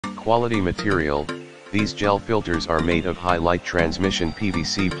quality material. These gel filters are made of high light transmission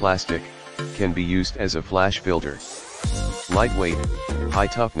PVC plastic, can be used as a flash filter. Lightweight, high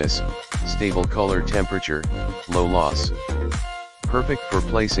toughness, stable color temperature, low loss. Perfect for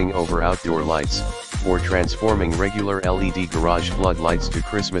placing over outdoor lights, or transforming regular LED garage floodlights to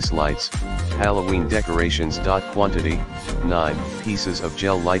Christmas lights, Halloween decorations. Quantity, 9 pieces of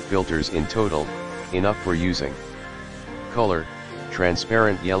gel light filters in total, enough for using. Color,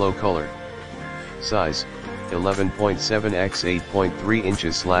 transparent yellow color. Size, 11.7 x 8.3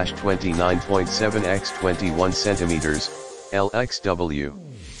 inches / 29.7 x 21 centimeters, LXW.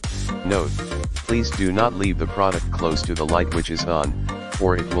 Note, please do not leave the product close to the light which is on,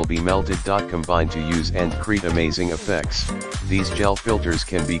 or it will be melted. Combine to use and create amazing effects. These gel filters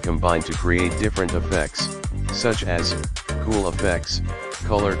can be combined to create different effects, such as cool effects,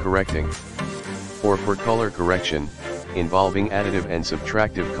 color correcting, or for color correction, involving additive and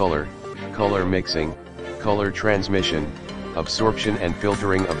subtractive color, color mixing, color transmission, absorption and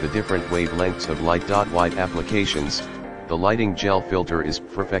filtering of the different wavelengths of light. Wide applications. The lighting gel filter is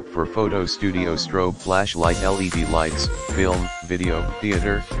perfect for photo studio, strobe, flashlight, LED lights, film, video,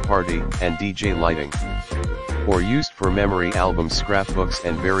 theater, party, and DJ lighting. Or used for memory albums, scrapbooks,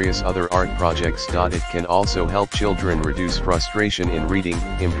 and various other art projects. It can also help children reduce frustration in reading,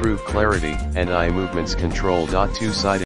 improve clarity and eye movements control. Two-sided